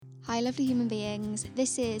Hi, lovely human beings.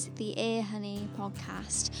 This is the Ear Honey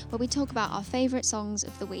podcast, where we talk about our favourite songs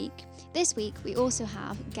of the week. This week, we also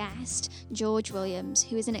have guest George Williams,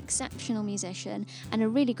 who is an exceptional musician and a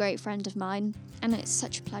really great friend of mine. And it's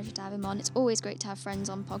such a pleasure to have him on. It's always great to have friends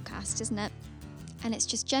on podcasts, isn't it? And it's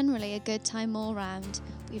just generally a good time all round.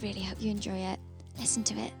 We really hope you enjoy it. Listen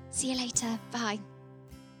to it. See you later. Bye.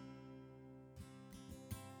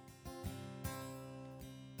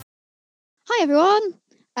 Hi, everyone.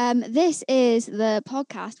 This is the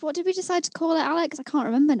podcast. What did we decide to call it, Alex? I can't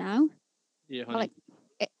remember now. Ear Honey.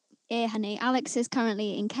 Ear Honey. Alex is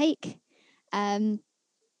currently in cake. I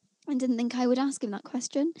didn't think I would ask him that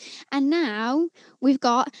question. And now we've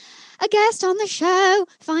got a guest on the show,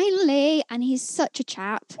 finally. And he's such a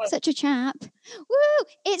chap. Such a chap. Woo!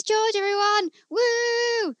 It's George, everyone.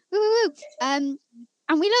 Woo! Woo, woo, woo.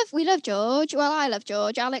 And we love George. Well, I love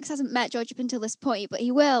George. Alex hasn't met George up until this point, but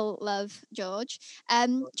he will love George.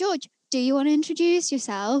 George, do you want to introduce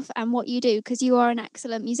yourself and what you do? Because you are an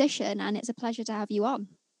excellent musician and it's a pleasure to have you on.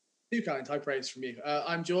 Too kind, high praise from you.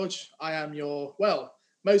 I'm George. I am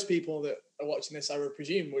most people that are watching this, I would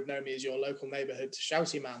presume, would know me as your local neighbourhood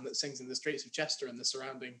shouty man that sings in the streets of Chester and the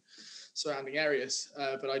surrounding areas.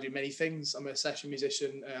 But I do many things. I'm a session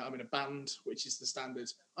musician. I'm in a band, which is the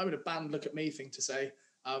standard "I'm in a band, look at me" thing to say.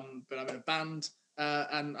 But I'm in a band,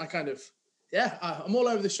 and I'm all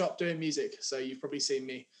over the shop doing music. So you've probably seen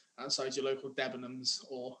me outside your local Debenhams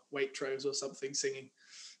or Waitrose or something singing.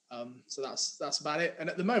 So that's about it.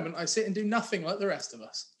 And at the moment, I sit and do nothing like the rest of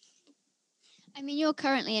us. I mean, you're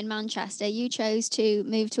currently in Manchester. You chose to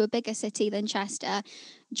move to a bigger city than Chester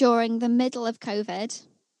during the middle of COVID.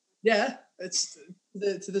 Yeah, it's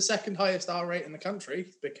to the second highest R rate in the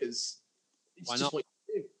country because it's Why just not? what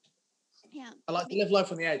you do. Yeah. I like to live life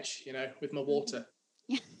on the edge, with my water.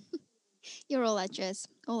 Yeah. You're all edges.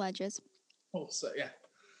 All edges. Also, yeah.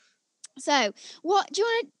 So, what do you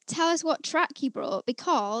want to tell us what track you brought?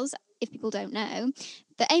 Because if people don't know,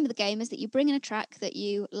 the aim of the game is that you bring in a track that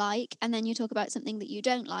you like and then you talk about something that you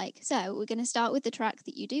don't like. So, we're going to start with the track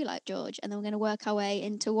that you do like, George, and then we're going to work our way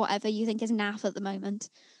into whatever you think is naff at the moment.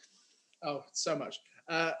 Oh, so much.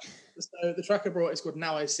 So the track I brought is called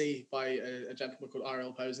Now I See by a gentleman called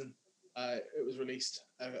Ariel Posen. It was released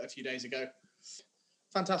a few days ago.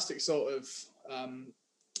 Fantastic sort of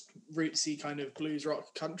rootsy kind of blues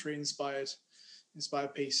rock country inspired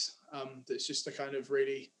piece. That's just a kind of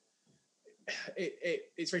really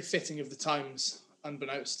it's very fitting of the times,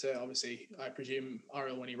 unbeknownst to obviously I presume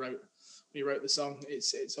Ariel when he wrote the song.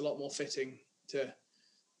 It's a lot more fitting to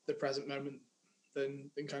the present moment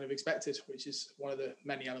than kind of expected, which is one of the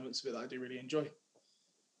many elements of it that I do really enjoy.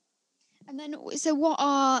 And then, so what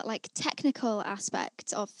are like technical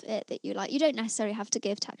aspects of it that you like? You don't necessarily have to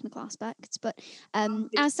give technical aspects, but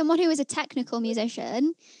as someone who is a technical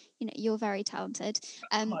musician, you're very talented.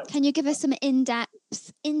 Can you give us some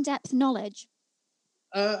in-depth knowledge?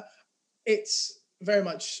 It's very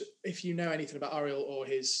much, if you know anything about Ariel or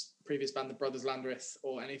his previous band, the Brothers Landreth,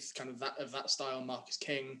 or any kind of that style, Marcus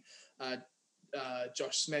King,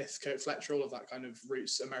 Josh Smith, Kurt Fletcher, all of that kind of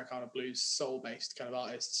roots, Americana blues, soul-based kind of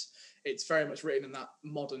artists. It's very much written in that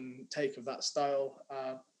modern take of that style,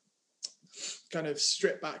 kind of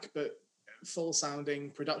stripped back but full sounding.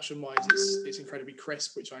 Production-wise, it's incredibly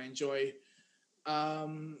crisp, which I enjoy.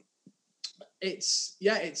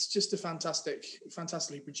 It's just a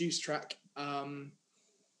fantastically produced track,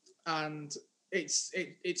 and it's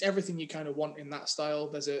everything you kind of want in that style.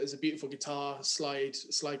 There's a beautiful guitar slide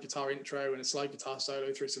guitar intro and a slide guitar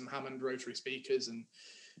solo through some Hammond rotary speakers, and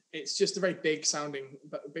it's just a very big sounding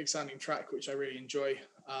track, which I really enjoy.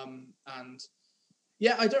 And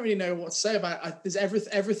yeah, I don't really know what to say about it. There's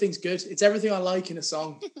everything's good. It's everything I like in a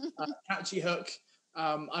song. Catchy hook.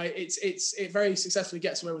 It very successfully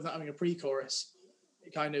gets away without having a pre-chorus.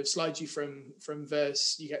 It kind of slides you from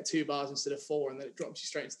verse. You get 2 bars instead of 4, and then it drops you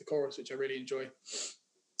straight into the chorus, which I really enjoy.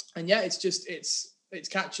 And yeah, it's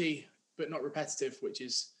catchy but not repetitive, which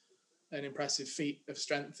is an impressive feat of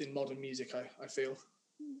strength in modern music. I feel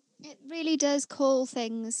it really does calls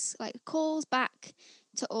back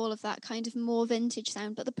to all of that kind of more vintage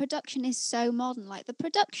sound, but the production is so modern. Like the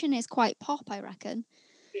production is quite pop, I reckon.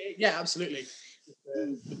 Yeah, absolutely.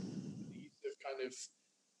 The use of kind of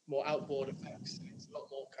more outboard effects. It's a lot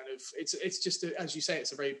more kind of it's just as you say,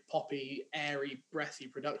 it's a very poppy, airy, breathy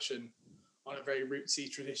production on a very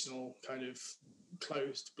rootsy, traditional kind of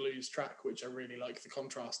closed blues track, which I really like the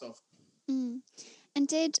contrast of. And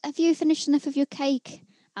have you finished enough of your cake,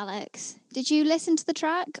 Alex, did you listen to the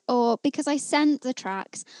track? Or because I sent the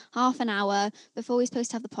tracks half an hour before we were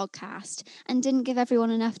supposed to have the podcast and didn't give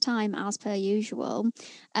everyone enough time as per usual.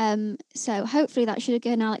 So hopefully that should have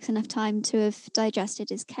given Alex enough time to have digested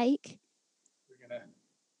his cake. We're gonna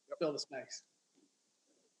fill the space.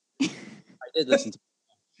 I did listen to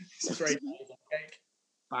It's a great cake.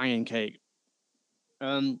 Banging Cake.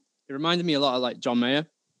 It reminded me a lot of like John Mayer.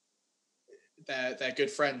 They're good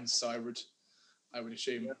friends, so I would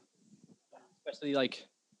assume. Especially like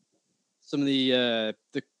some of the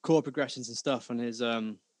chord progressions and stuff, and his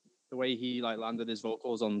the way he like landed his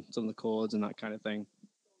vocals on some of the chords and that kind of thing.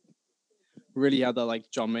 Really had that like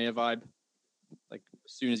John Mayer vibe. Like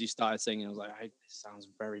as soon as he started singing, I was like, this sounds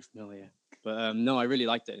very familiar. But no, I really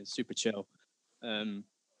liked it. It's super chill. And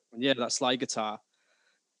yeah, that slide guitar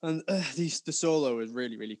and the solo is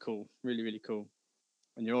really, really cool. Really, really cool.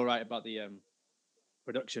 And you're all right about the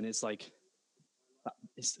production. It's like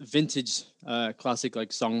it's vintage classic like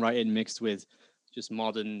songwriting mixed with just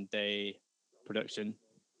modern day production,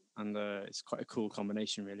 and it's quite a cool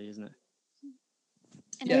combination, really, isn't it?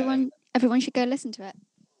 And Yeah. everyone should go listen to it.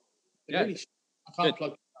 Yeah. Really, I can't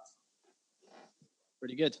plug.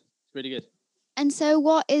 Pretty good. It's really good. And so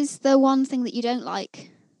what is the one thing that you don't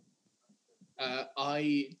like?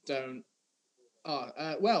 I don't.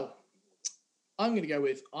 Well, I'm going to go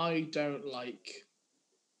with I don't like,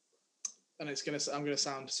 and I'm gonna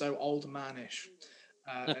sound so old manish,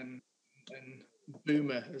 and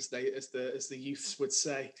boomer as the youths would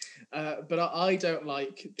say, but I don't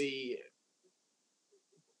like the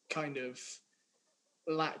kind of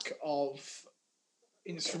lack of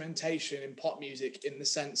instrumentation in pop music, in the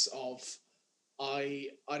sense of I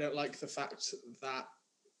don't like the fact that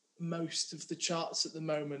most of the charts at the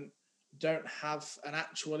moment don't have an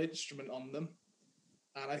actual instrument on them.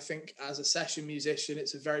 And I think as a session musician,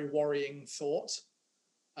 it's a very worrying thought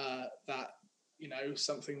that,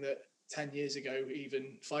 something that 10 years ago,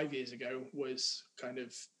 even 5 years ago, was kind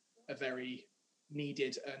of a very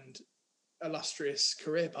needed and illustrious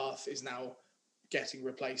career path is now getting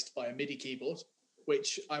replaced by a MIDI keyboard,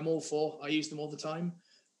 which I'm all for. I use them all the time.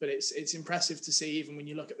 But it's impressive to see, even when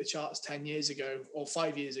you look at the charts 10 years ago or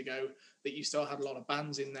 5 years ago, that you still had a lot of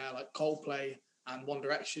bands in there like Coldplay and One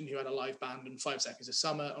Direction, who had a live band, and 5 Seconds of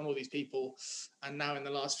Summer, and all these people. And now in the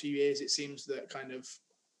last few years, it seems that kind of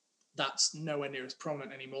that's nowhere near as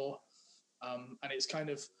prominent anymore. And it's kind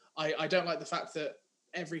of, I don't like the fact that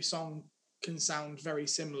every song can sound very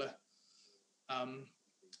similar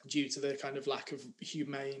due to the kind of lack of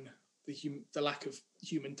the lack of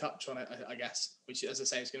human touch on it, I guess, which, as I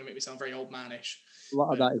say, is going to make me sound very old manish. A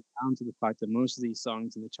lot of that is down to the fact that most of these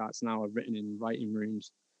songs in the charts now are written in writing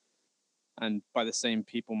rooms and by the same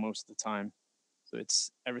people most of the time. So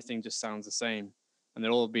everything just sounds the same, and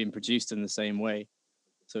they're all being produced in the same way.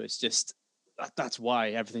 So it's just that's why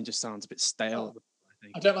everything just sounds a bit stale. I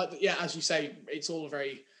think. I don't like that. Yeah, as you say, it's all a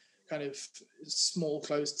very kind of small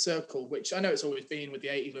closed circle, which I know it's always been with the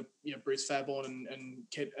 80s, with Bruce Fairbairn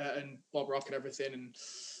and Bob Rock and everything, and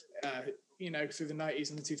through the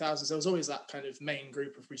 90s and the 2000s, there was always that kind of main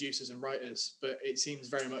group of producers and writers. But it seems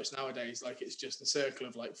very much nowadays like it's just a circle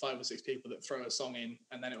of like 5 or 6 people that throw a song in,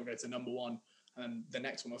 and then it will go to number one, and then the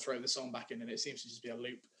next one will throw the song back in, and it seems to just be a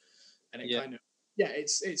loop. And it kind of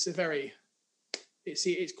it's a very it's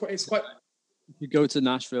quite. You go to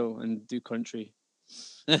Nashville and do country.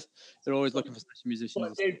 They're always looking for session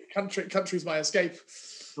musicians. Well, country's my escape.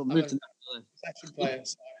 Well, move to Nashville. Session player.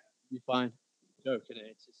 So. You're fine. Joke, isn't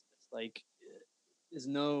it? It's like there's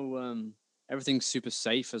no everything's super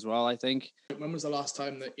safe as well, I think. When was the last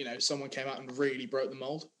time that someone came out and really broke the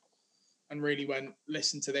mold and really went,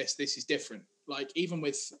 listen to this is different? Like, even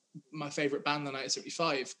with my favorite band, the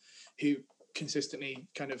 1975, who consistently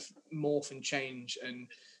kind of morph and change, and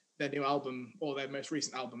their new album, or their most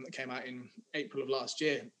recent album that came out in April of last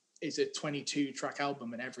year, is a 22-track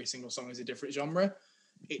album, and every single song is a different genre.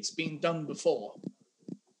 It's been done before.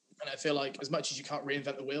 And I feel like, as much as you can't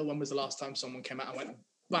reinvent the wheel, when was the last time someone came out and went,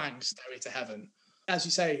 bang, Stairway to Heaven? As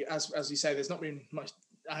you say, there's not been much.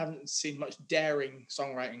 I haven't seen much daring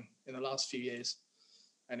songwriting in the last few years,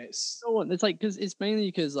 and it's like because it's mainly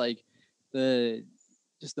because like the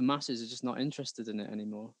masses are just not interested in it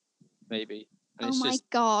anymore, maybe. And oh my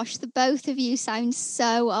gosh, the both of you sound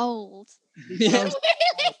so old. Yeah.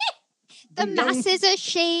 The masses are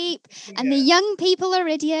sheep, and the young people are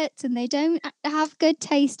idiots, and they don't have good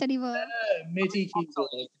taste anymore. MIDI keyboard.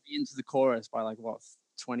 To be into the chorus by like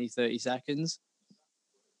 20-30 seconds.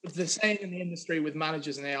 The saying in the industry with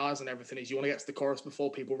managers and ARs and everything is you want to get to the chorus before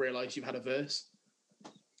people realise you've had a verse.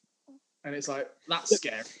 And it's like, that's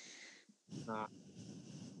scary.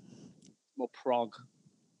 More prog.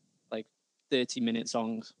 30-minute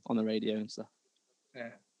songs on the radio and stuff. Yeah.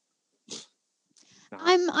 Nah.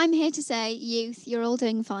 I'm here to say, youth, you're all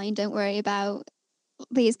doing fine. Don't worry about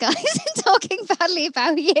these guys talking badly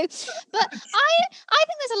about you. But I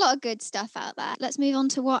think there's a lot of good stuff out there. Let's move on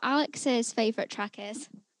to what Alex's favourite track is.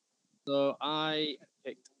 So I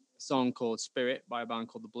picked a song called Spirit by a band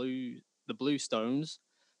called the Blue Stones.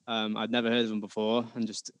 I'd never heard of them before, and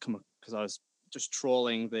just come because I was just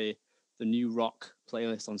trawling the new rock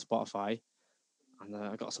playlist on Spotify, and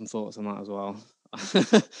I got some thoughts on that as well.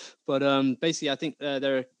 But basically, I think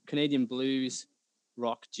they're a Canadian blues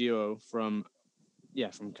rock duo from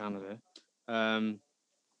Canada. So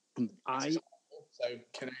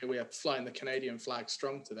we are flying the Canadian flag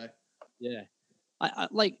strong today. Yeah, I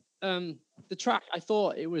like the track. I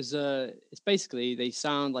thought it was it's basically they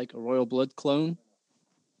sound like a Royal Blood clone.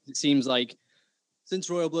 It seems like since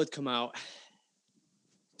Royal Blood come out,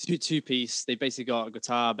 two piece, they basically got a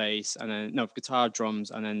guitar, bass, and then guitar, drums,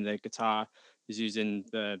 and then the guitar is using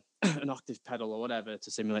an octave pedal or whatever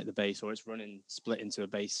to simulate the bass, or it's running split into a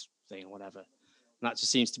bass thing or whatever. And that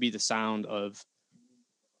just seems to be the sound of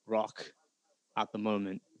rock at the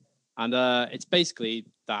moment. And it's basically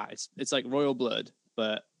that. It's like Royal Blood,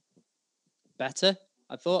 but better,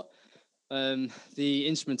 I thought. The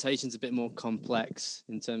instrumentation's a bit more complex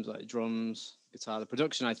in terms of like drums, guitar. The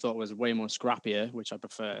production I thought was way more scrappier, which I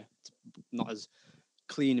prefer. It's not as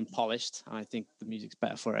clean and polished, and I think the music's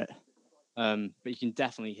better for it. But you can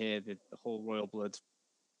definitely hear the whole Royal Blood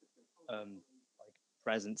like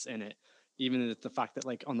presence in it. Even the fact that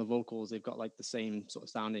like on the vocals they've got like the same sort of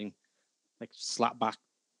sounding like slap back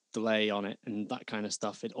delay on it and that kind of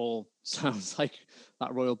stuff. It all sounds like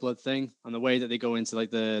that Royal Blood thing, and the way that they go into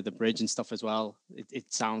like the bridge and stuff as well,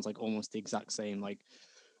 it sounds like almost the exact same like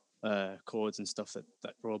chords and stuff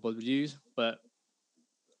that Royal Blood would use, but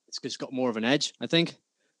it's just got more of an edge, I think.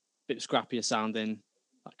 Bit scrappier sounding,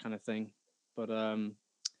 that kind of thing. But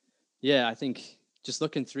yeah, I think just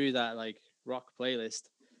looking through that like rock playlist,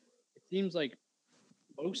 it seems like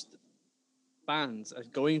most bands are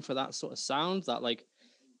going for that sort of sound, that like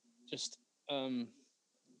just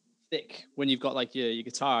thick. When you've got like your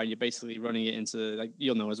guitar and you're basically running it into, like,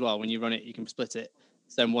 you'll know as well, when you run it you can split it,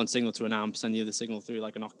 send one signal to an amp, send the other signal through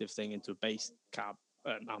like an octave thing into a bass cab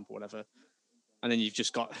amp or whatever, and then you've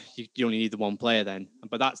just got you only need the one player then.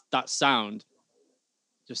 But that sound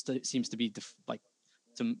just it seems to be like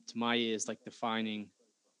to my ears like defining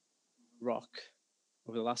rock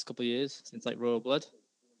over the last couple of years since like Royal Blood.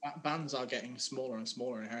 Bands are getting smaller and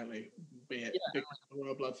smaller inherently, be it because of the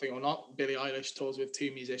Royal Blood thing or not. Billie Eilish tours with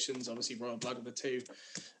two musicians. Obviously, Royal Blood are the two.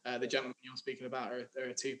 The gentleman you're speaking about are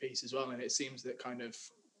a two-piece as well, and it seems that kind of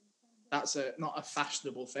that's not a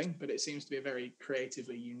fashionable thing, but it seems to be a very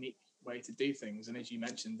creatively unique way to do things. And as you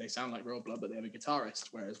mentioned, they sound like Royal Blood, but they have a guitarist,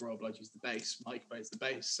 whereas Royal Blood uses the bass. Mike plays the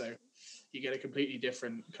bass, so you get a completely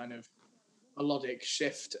different kind of melodic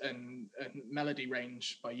shift and melody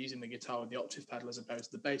range by using the guitar with the octave pedal as opposed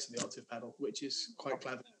to the bass with the octave pedal, which is quite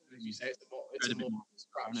clever. As you say, it's a more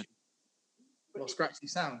scratchy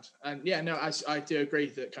sound. And yeah, no, I do agree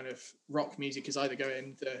that kind of rock music is either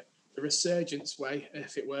going the resurgence way,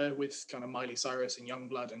 if it were, with kind of Miley Cyrus and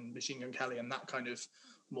Youngblood and Machine Gun Kelly, and that kind of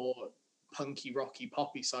more punky, rocky,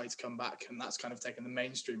 poppy sides come back, and that's kind of taken the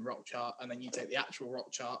mainstream rock chart. And then you take the actual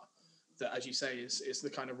rock chart that, as you say, is the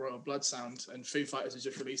kind of Royal Blood sound. And Foo Fighters has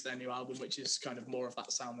just released their new album, which is kind of more of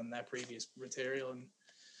that sound than their previous material, and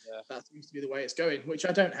that seems to be the way it's going, which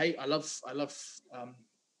I don't hate. I love. I like.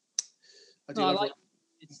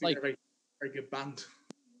 It's like a very, very good band.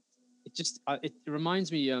 It just it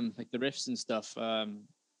reminds me like the riffs and stuff,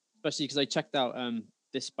 especially because I checked out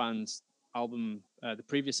this band's album, the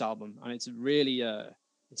previous album, and it's really it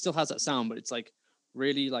still has that sound, but it's like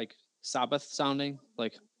really like Sabbath sounding,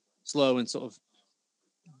 like slow and sort of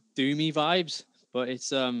doomy vibes. But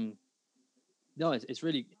it's it's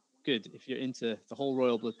really good. If you're into the whole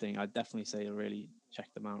Royal Blood thing, I'd definitely say really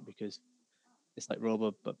check them out, because it's like Royal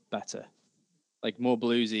Blood but better, like more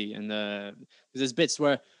bluesy. And there's bits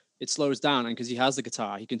where it slows down, and because he has the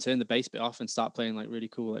guitar, he can turn the bass bit off and start playing like really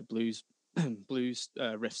cool like blues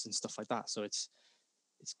riffs and stuff like that. So it's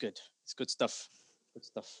good. It's good stuff. Good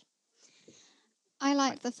stuff. I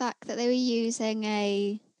like the fact that they were using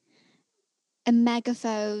a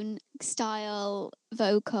megaphone style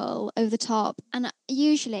vocal over the top, and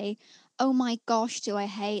usually, oh my gosh, do I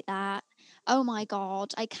hate that. Oh my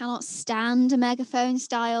god, I cannot stand a megaphone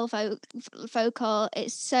style vocal.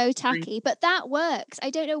 It's so tacky, but that works. I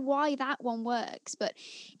don't know why that one works, but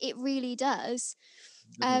it really does.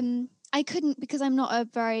 I couldn't, because I'm not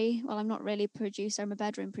really a producer, I'm a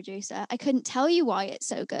bedroom producer. I couldn't tell you why it's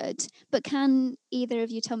so good, but can either of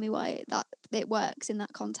you tell me why that it works in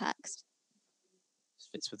that context.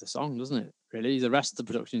 Fits with the song, doesn't it? Really, the rest of the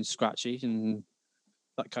production's scratchy and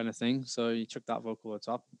that kind of thing. So you chuck that vocal on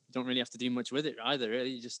top. You don't really have to do much with it either.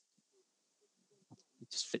 Really, it just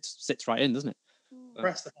sits right in, doesn't it?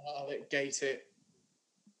 Press the heart of it, gate it,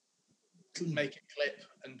 make it clip,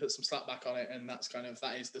 and put some slap back on it, and that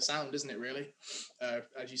is the sound, isn't it? Really,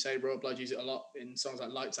 as you say, Royal Blood use it a lot in songs like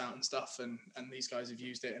Lights Out and stuff, and these guys have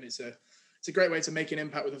used it, and it's a great way to make an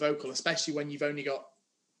impact with the vocal, especially when you've only got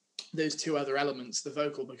those two other elements. The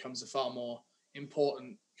vocal becomes a far more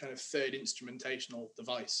important kind of third instrumentational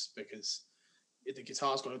device, because the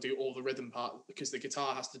guitar's got to do all the rhythm part, because the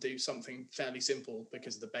guitar has to do something fairly simple,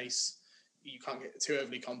 because the bass, you can't get too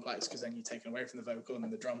overly complex, because then you're taken away from the vocal, and then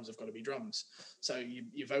the drums have got to be drums. So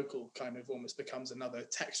your vocal kind of almost becomes another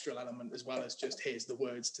textural element, as well as just here's the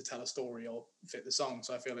words to tell a story or fit the song.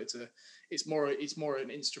 So I feel it's more an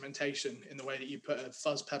instrumentation, in the way that you put a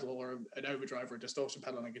fuzz pedal or an overdrive or a distortion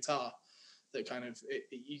pedal on a guitar, that kind of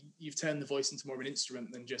you've turned the voice into more of an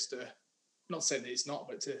instrument than just not to say that it's not,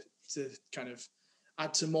 but to kind of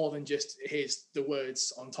add to more than just here's the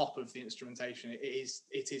words on top of the instrumentation.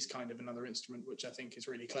 It is kind of another instrument, which I think is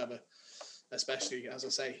really clever, especially, as I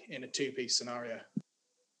say, in a two-piece scenario.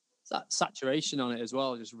 That saturation on it as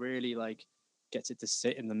well just really like gets it to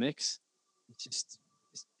sit in the mix. It's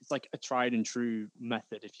like a tried and true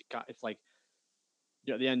method. If like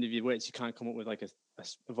you're at the end of your wits, you can't come up with like a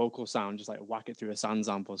vocal sound, just like whack it through a Sans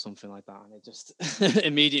amp or something like that, and it just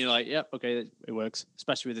immediately like, yep, okay, it works,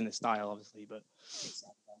 especially within the style, obviously. But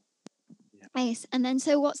yeah. Nice. And then,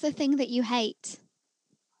 so what's the thing that you hate?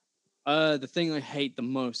 The thing I hate the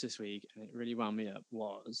most this week, and it really wound me up,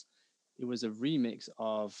 was a remix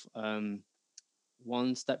of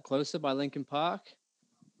One Step Closer by Linkin Park.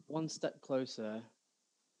 One Step Closer,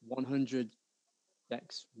 100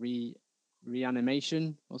 Decks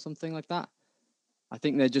Reanimation or something like that. I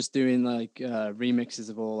think they're just doing like remixes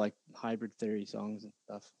of all like Hybrid Theory songs and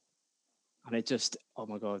stuff. And it just, oh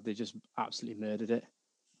my God, they just absolutely murdered it.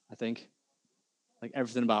 I think like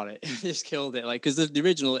everything about it just killed it. Like, because the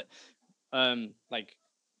original, like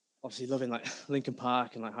obviously loving like Linkin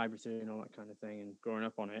Park and like Hybrid Theory and all that kind of thing, and growing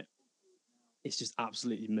up on it, it's just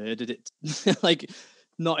absolutely murdered it. Like,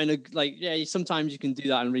 not in a, like, yeah, sometimes you can do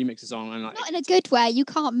that and remix a song, and like, not in a good way. You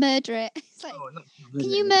can't murder it. It's like, can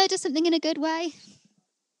you murder something in a good way?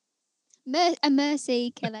 A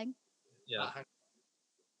mercy killing. Yeah.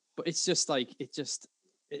 But it's just like, it just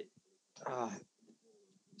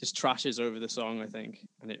trashes over the song, I think,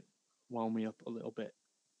 and it wound me up a little bit.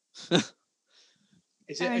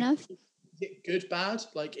 Fair enough. Is it good, bad?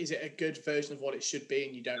 Like, is it a good version of what it should be,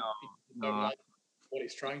 and you don't like what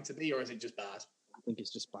it's trying to be, or is it just bad? I think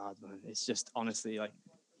it's just bad, man. It's just, honestly, like,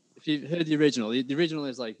 if you've heard the original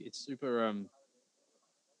is like, it's super, I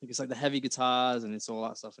think it's like the heavy guitars and it's all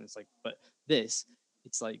that stuff, and it's like, but this,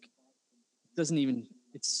 it's like, doesn't even,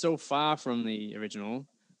 it's so far from the original,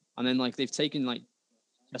 and then like they've taken like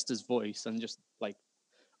Chester's voice and just like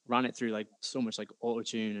ran it through like so much like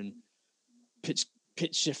auto-tune and pitch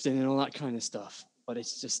shifting and all that kind of stuff, but it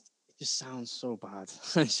just sounds so bad.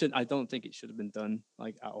 I don't think it should have been done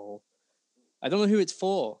like at all. I don't know who it's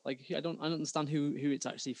for. Like, I don't understand who it's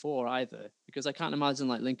actually for either, because I can't imagine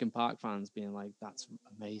like Linkin Park fans being like, that's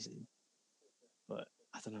amazing. But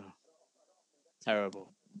I don't know.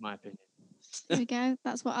 Terrible, in my opinion. There we go.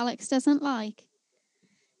 That's what Alex doesn't like.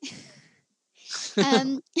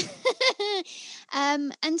 And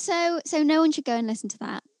so no one should go and listen to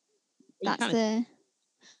that.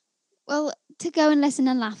 To go and listen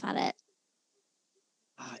and laugh at it.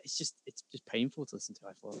 It's just painful to listen to,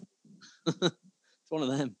 I thought. It's one of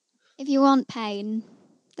them. If you want pain,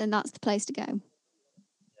 then that's the place to go.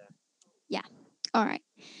 Yeah. All right.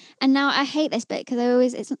 And now I hate this bit,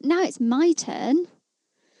 because it's my turn.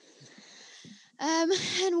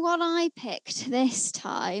 And what I picked this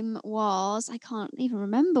time was, I can't even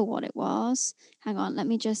remember what it was. Hang on, let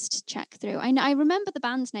me just check through. I remember the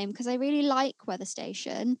band's name because I really like Weather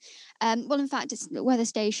Station. Well, in fact, Weather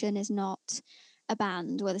Station is not a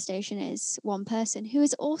band. Weather Station is one person who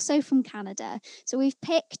is also from Canada. So we've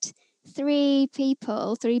picked 3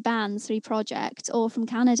 people, 3 bands, 3 projects, all from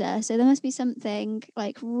Canada. So there must be something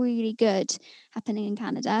like really good happening in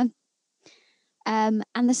Canada. And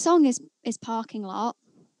the song is Parking Lot.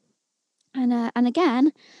 And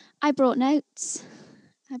again, I brought notes.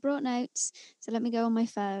 So let me go on my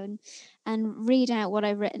phone and read out what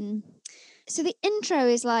I've written. So the intro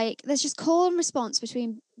is like, there's just call and response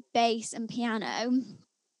between bass and piano,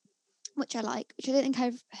 which I like, which I don't think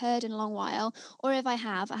I've heard in a long while. Or if I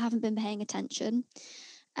have, I haven't been paying attention.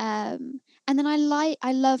 And And then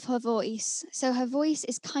I love her voice. So her voice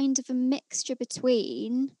is kind of a mixture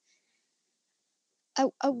between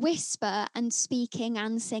a whisper and speaking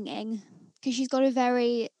and singing, because she's got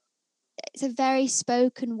it's a very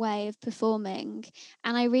spoken way of performing,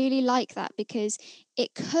 and I really like that because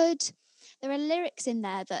there are lyrics in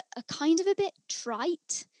there that are kind of a bit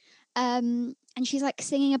trite, and she's like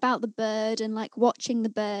singing about the bird and like watching the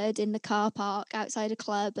bird in the car park outside a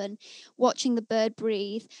club and watching the bird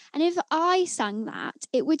breathe. And if I sang that,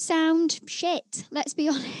 it would sound shit, let's be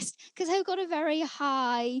honest, because I've got a very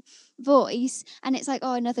high voice and it's like,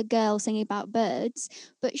 oh, another girl singing about birds.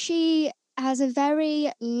 But she has a very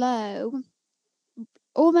low,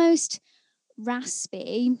 almost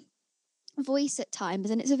raspy voice at times,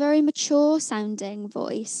 and it's a very mature sounding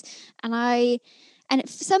voice, and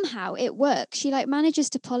somehow it works. She like manages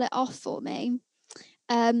to pull it off for me,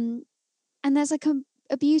 and there's like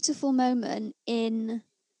a beautiful moment in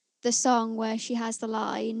the song where she has the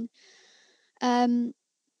line,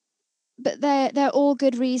 but they're all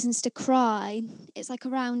good reasons to cry. It's like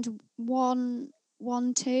around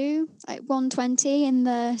 112, like 120 in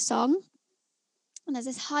the song. And there's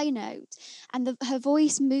this high note, and her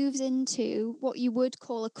voice moves into what you would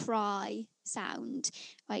call a cry sound,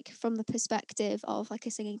 like from the perspective of like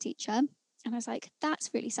a singing teacher. And I was like,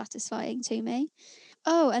 that's really satisfying to me.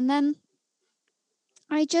 Oh, and then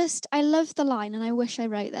I love the line, and I wish I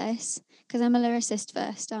wrote this because I'm a lyricist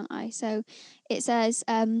first, aren't I? So it says,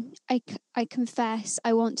 I confess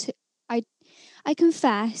I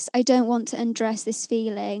confess I don't want to undress this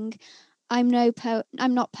feeling. I'm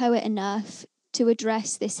not poet enough to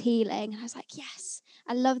address this healing. And I was like, yes,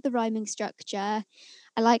 I love the rhyming structure.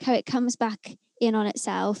 I like how it comes back in on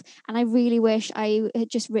itself. And I really wish I had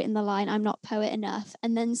just written the line, I'm not poet enough,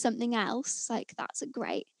 and then something else. Like, that's a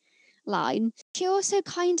great line. She also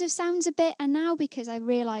kind of sounds a bit, and now because I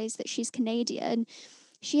realise that she's Canadian,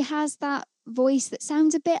 she has that voice that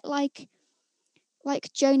sounds a bit like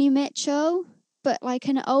Joni Mitchell, but like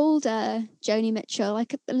an older Joni Mitchell,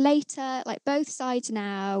 like later, like Both Sides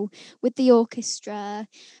Now with the orchestra,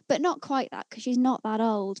 but not quite that because she's not that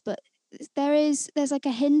old. But there's like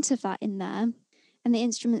a hint of that in there. And the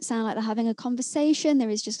instruments sound like they're having a conversation. There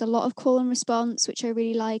is just a lot of call and response, which I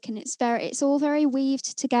really like, and it's all very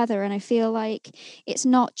weaved together. And I feel like it's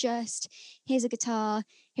not just here's a guitar,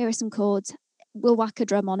 here are some chords, we'll whack a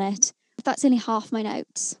drum on it. That's only half my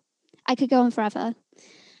notes. I could go on forever.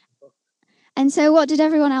 And so, what did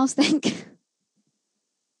everyone else think?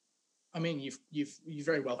 I mean, you've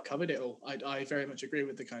very well covered it all. I very much agree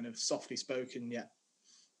with the kind of softly spoken yet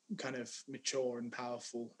kind of mature and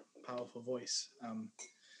powerful voice.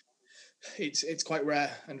 It's quite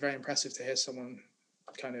rare and very impressive to hear someone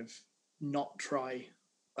kind of not try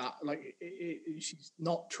that. Like she's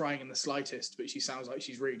not trying in the slightest, but she sounds like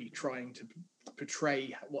she's really trying to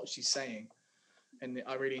portray what she's saying. And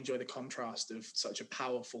I really enjoy the contrast of such a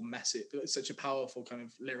powerful message, such a powerful kind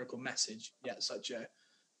of lyrical message, yet such a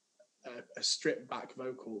stripped back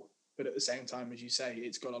vocal. But at the same time, as you say,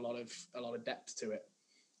 it's got a lot of depth to it,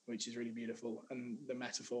 which is really beautiful. And the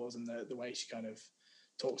metaphors and the way she kind of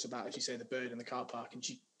talks about, as you say, the bird in the car park, and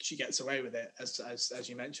she gets away with it. As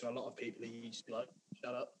you mentioned, a lot of people, you just be like,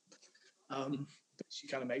 shut up. But she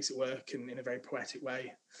kind of makes it work in a very poetic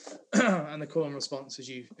way. And the call and response, as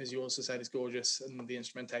you also said, is gorgeous, and the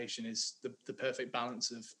instrumentation is the perfect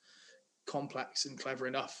balance of complex and clever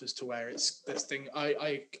enough as to where it's this thing.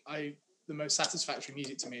 I the most satisfactory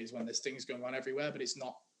music to me is when there's things going on everywhere, but it's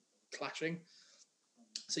not clashing.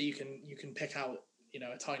 So you can pick out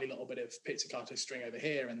a tiny little bit of pizzicato string over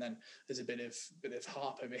here, and then there's a bit of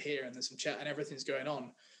harp over here, and there's some chat, and everything's going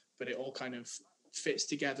on, but it all kind of fits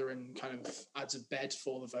together and kind of adds a bed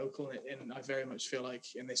for the vocal. And I very much feel like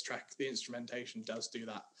in this track the instrumentation does do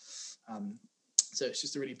that. So it's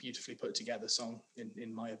just a really beautifully put together song,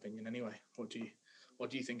 in my opinion. Anyway, what do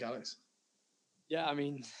you think, Alex? Yeah, I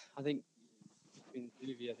mean, I think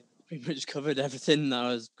Olivia, pretty much covered everything that I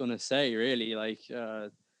was gonna say. Really, like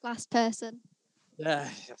Last person. yeah,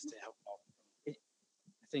 I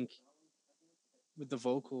think with the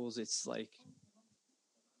vocals, it's like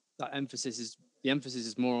the emphasis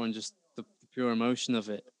is more on just the pure emotion of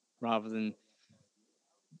it rather than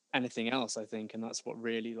anything else, I think, and that's what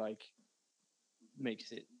really like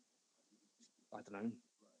makes it, I don't know,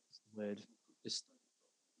 weird, just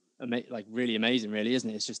like really amazing, really, isn't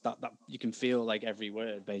it? It's just that you can feel like every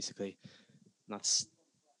word basically, and that's,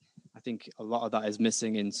 I think a lot of that is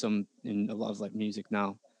missing in a lot of like music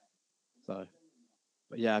now. So,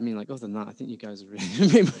 but yeah, I mean, like other than that, I think you guys have really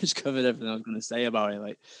pretty much covered everything I was going to say about it.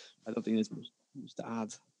 Like, I don't think there's much to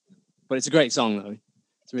add, but it's a great song though.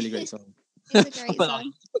 It's a really great song. It's a great But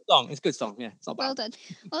song. it's a good song. It's a good song. Yeah, it's not Well bad.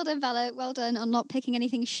 done, Bella. Well done on not picking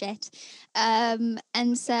anything shit. And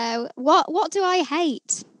so, what do I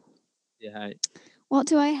hate? Yeah. What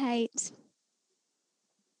do I hate?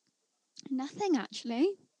 Nothing, actually.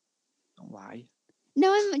 Why?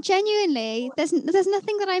 No, I'm genuinely. There's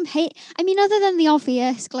nothing that I'm hate. I mean, other than the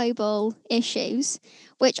obvious global issues,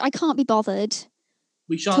 which I can't be bothered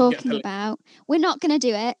We shan't talking get about. We're not going to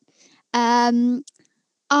do it. Yeah,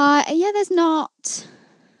 there's not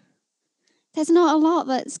a lot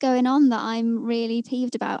that's going on that I'm really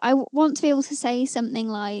peeved about. I want to be able to say something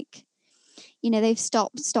like, they've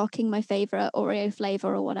stopped stocking my favorite Oreo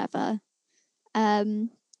flavor or whatever.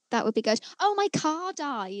 That would be good. Oh, my car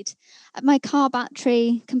died. My car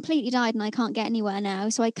battery completely died and I can't get anywhere now.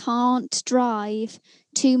 So I can't drive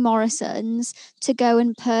to Morrison's to go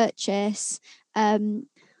and purchase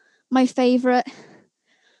my favorite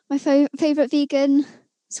vegan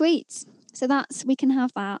sweets. So we can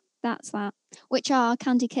have that. That's that. Which are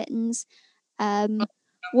Candy Kittens,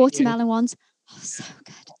 watermelon ones. Oh, so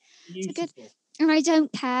good. So good. And I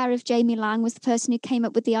don't care if Jamie Lang was the person who came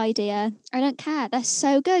up with the idea. I don't care. They're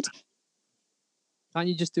so good. Can't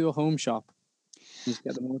you just do a home shop? Just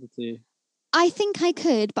get them ordered to you. I think I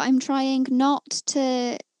could, but I'm trying not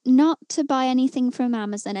to buy anything from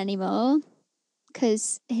Amazon anymore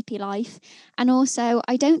because hippie life. And also,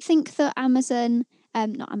 I don't think that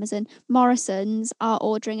Morrison's are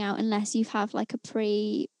ordering out unless you have like a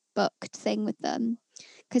pre-booked thing with them,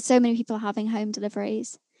 because so many people are having home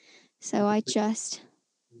deliveries. So I just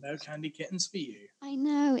no Candy Kittens for you. I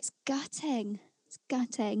know, it's gutting.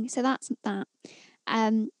 So that's that.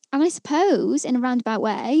 And I suppose in a roundabout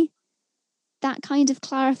way, that kind of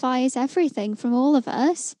clarifies everything from all of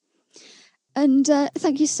us. And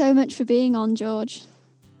thank you so much for being on, George.